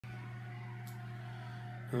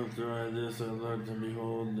After this I looked, and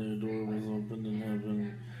behold, the door was opened in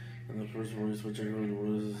heaven, and the first voice which I heard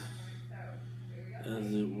was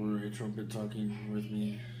as it were a trumpet talking with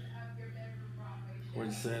me,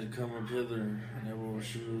 which said, Come up hither, and I will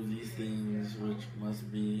shew these things which must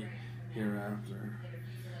be hereafter.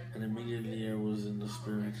 And immediately I was in the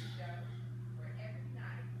Spirit,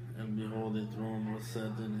 and behold, a throne was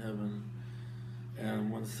set in heaven, and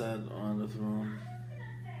one sat on the throne.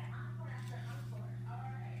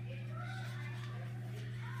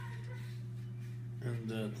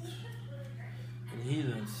 And he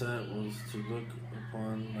that sat was to look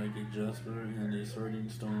upon like a jasper and a sardine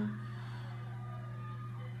stone.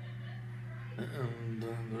 And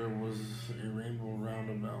there was a rainbow round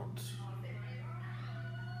about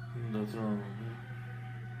the throne,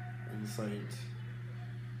 in sight,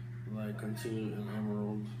 like unto an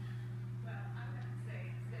emerald.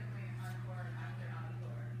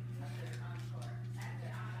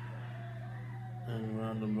 And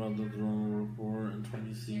round about the throne were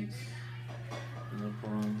 24 seats, and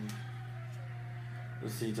upon the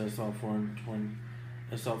seats I saw 24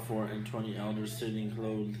 elders sitting,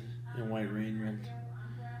 clothed in white raiment,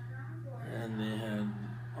 and they had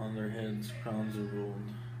on their heads crowns of gold.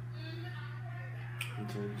 I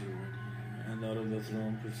told you already. And out of the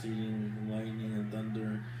throne proceeding lightning and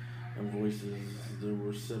thunder and voices, there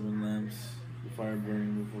were 7 lamps, the fire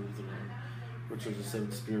burning before the throne, which are the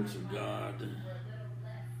 7 spirits of God.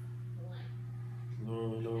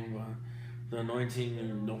 The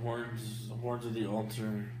anointing, the horns of the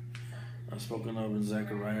altar spoken of in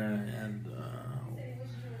Zechariah, and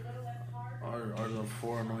are the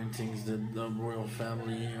 4 anointings that the royal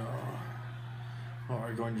family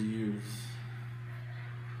are going to use.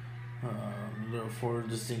 There are 4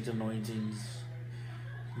 distinct anointings.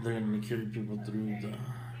 They're going to carry people through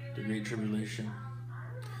the Great Tribulation.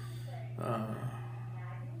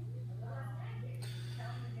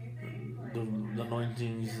 The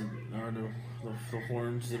anointings are the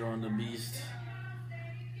horns that are on the beast,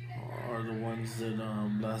 are the ones that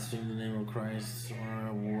blaspheme the name of Christ, or are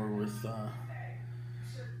at war with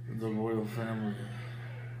the royal family.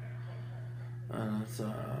 It's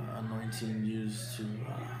anointing used to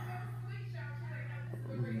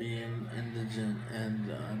be indigent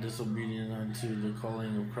and disobedient unto the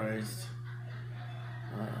calling of Christ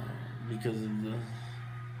because of the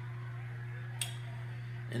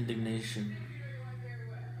indignation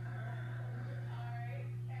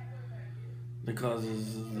that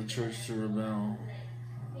causes the church to rebel.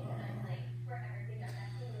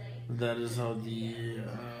 That is how the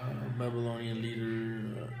Babylonian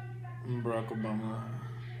leader Barack Obama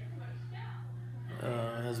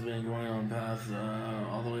has been going on path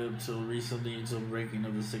all the way up till recently, until breaking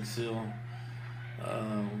of the 6th seal,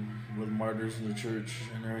 with martyrs in the church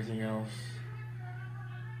and everything else.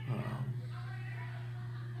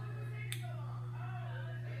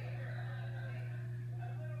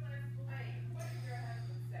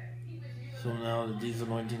 So now that these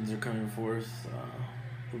anointings are coming forth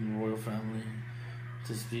from the royal family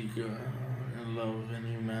to speak in love and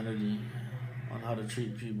humanity on how to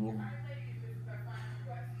treat people,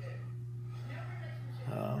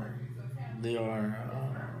 they are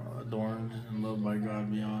adorned and loved by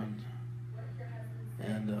God beyond.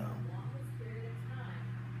 And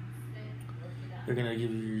they're going to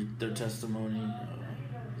give you their testimony.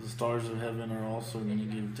 The stars of heaven are also going to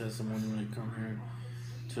give testimony when they come here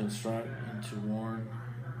to instruct and to warn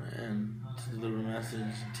and to deliver message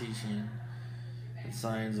and teaching and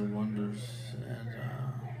signs and wonders and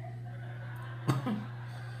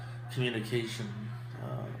communication.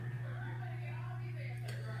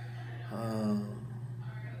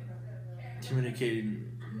 Communicating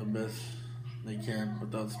the best they can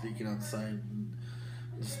without speaking outside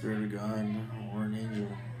the Spirit of God or an angel.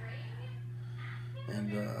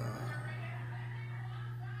 And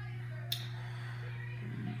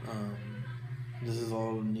this is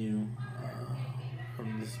all new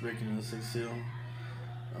from this breaking of the 6th seal.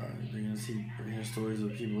 You're going to hear stories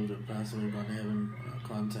of people that passed away, gone to heaven,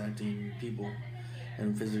 contacting people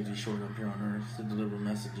and physically showing up here on earth to deliver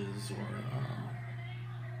messages, or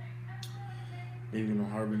maybe even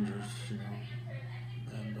harbingers, you know.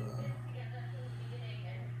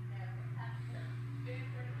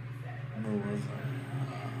 And where was I?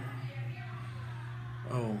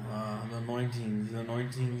 The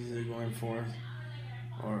anointings that are going forth,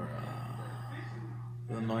 or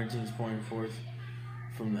the anointings pouring forth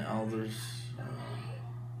from the elders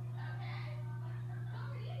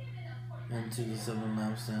into the 7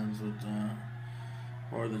 lampstands with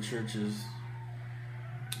or the churches.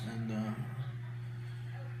 And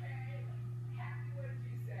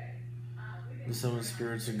the seven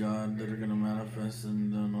spirits of God that are going to manifest in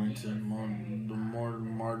the anointed. The more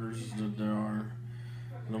martyrs that there are,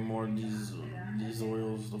 the more these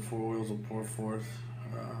oils, the 4 oils will pour forth.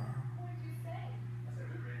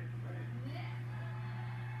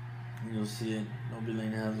 You'll see it. They'll be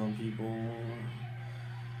laying hands on people.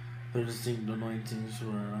 Their distinct anointings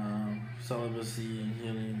for celibacy and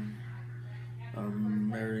healing.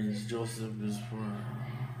 Mary's, Joseph is for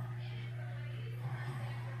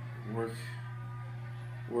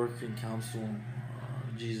work and counsel.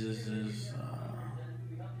 Jesus is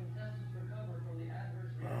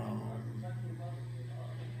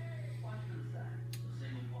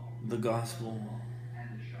the gospel,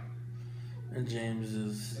 and James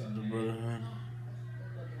is the brotherhood,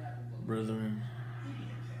 brethren,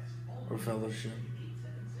 or fellowship.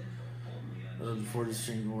 The 40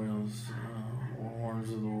 string oils, horns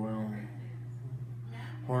of the oil,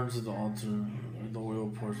 horns of the altar, the oil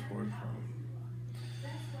pours forth from.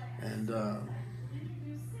 And the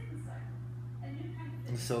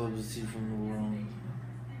celibacy from the world.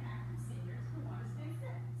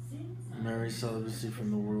 Marry celibacy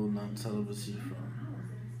from the world, not celibacy from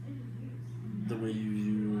the way you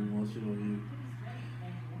view, most people view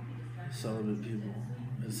celibate people.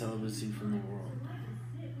 It's celibacy from the world,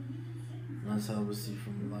 not celibacy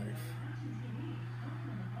from life.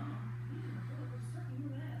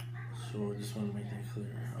 So I just want to make that clear.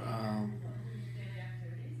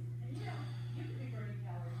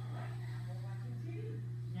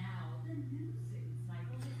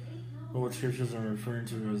 What scriptures are referring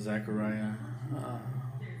to is Zechariah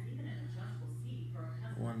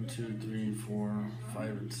 1, 2, 3, 4, 5,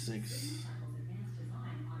 and 6.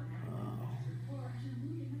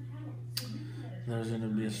 There's going to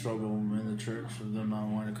be a struggle in the church of them not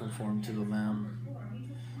wanting to conform to the Lamb.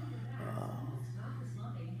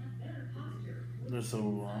 They're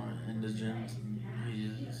so indigent. He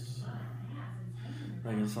is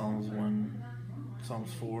like in Psalms 1,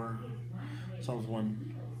 Psalms 4, Psalms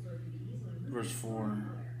 1, verse 4.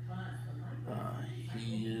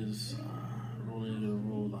 He is rolling a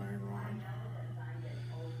rolled iron rod,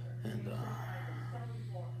 and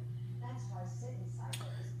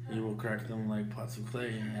he will crack them like pots of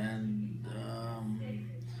clay, and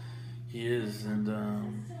he is, and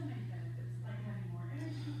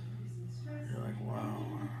you're like, wow,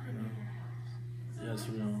 yes,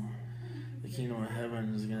 we know the kingdom of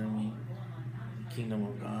heaven is going to meet the kingdom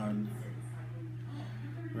of God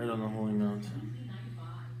right on the holy mountain.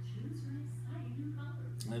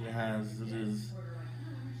 It is,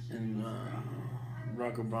 and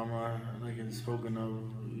Barack Obama, like it's spoken of,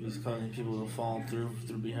 he's causing people to fall through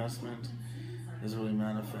behestment, is really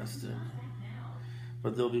manifested.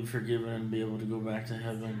 But they'll be forgiven and be able to go back to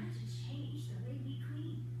heaven.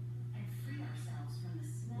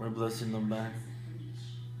 We're blessing them back.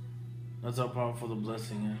 That's how powerful the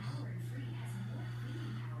blessing is.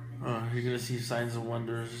 You're going to see signs and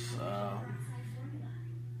wonders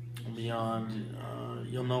beyond.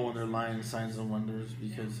 You'll know when they're lying, signs and wonders,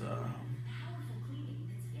 because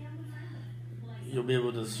you'll be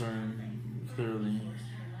able to discern clearly.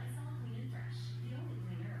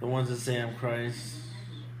 The ones that say I'm Christ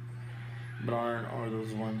but aren't are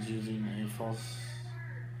those ones using a false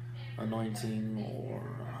anointing, or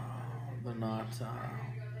they're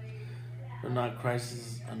not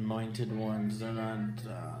Christ's anointed ones. They're not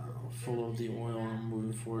full of the oil and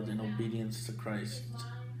moving forward in obedience to Christ.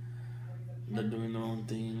 They're doing their own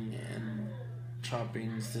thing and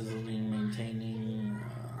chopping, sizzling, maintaining.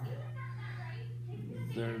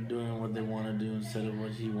 They're doing what they want to do instead of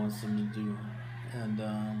what He wants them to do. And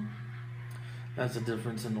that's the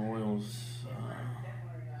difference in oils.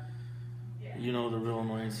 You know the real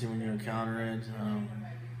anointing when you encounter it.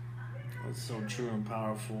 It's so true and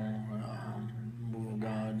powerful. Move of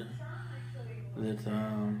God.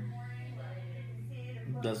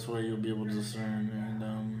 That's where you'll be able to discern. And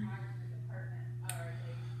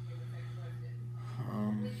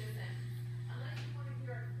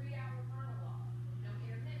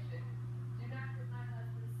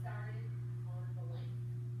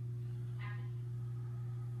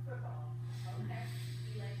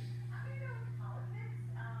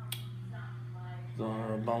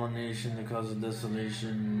the abomination that causes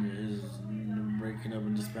desolation is the breaking up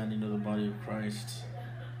and disbanding of the body of Christ.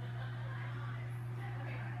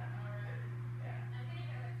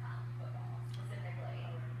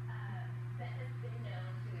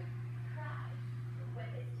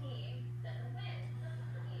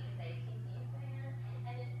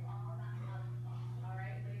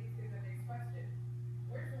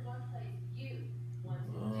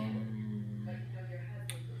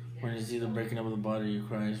 When you see the breaking up of the body of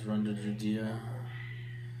Christ, run to Judea.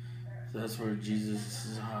 So that's where Jesus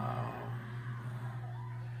is.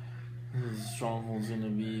 His stronghold's gonna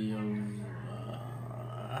be of.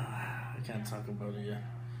 I can't talk about it yet.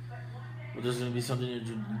 But there's gonna be something in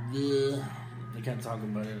Judea. I can't talk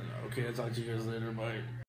about it. Okay, I'll talk to you guys later. Bye.